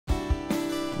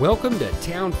Welcome to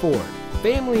Towne Ford,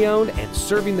 family owned and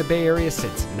serving the Bay Area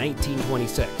since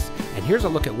 1926. And here's a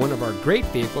look at one of our great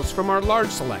vehicles from our large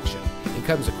selection. It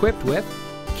comes equipped with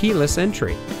keyless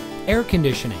entry, air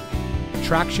conditioning,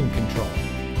 traction control,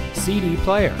 CD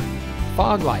player,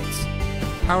 fog lights,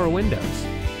 power windows,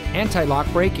 anti-lock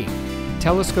braking,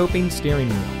 telescoping steering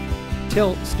wheel,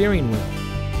 tilt steering wheel,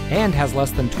 and has less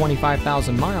than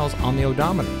 25,000 miles on the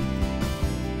odometer.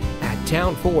 At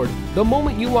Towne Ford, the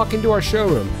moment you walk into our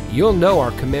showroom, you'll know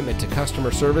our commitment to customer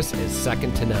service is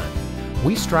second to none.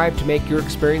 We strive to make your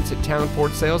experience at Towne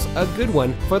Ford sales a good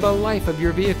one for the life of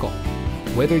your vehicle.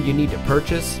 Whether you need to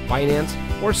purchase, finance,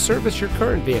 or service your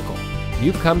current vehicle,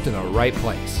 you've come to the right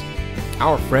place.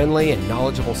 Our friendly and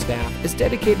knowledgeable staff is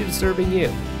dedicated to serving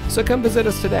you, so come visit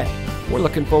us today. We're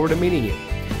looking forward to meeting you.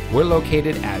 We're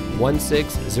located at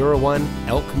 1601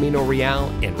 El Camino Real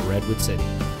in Redwood City.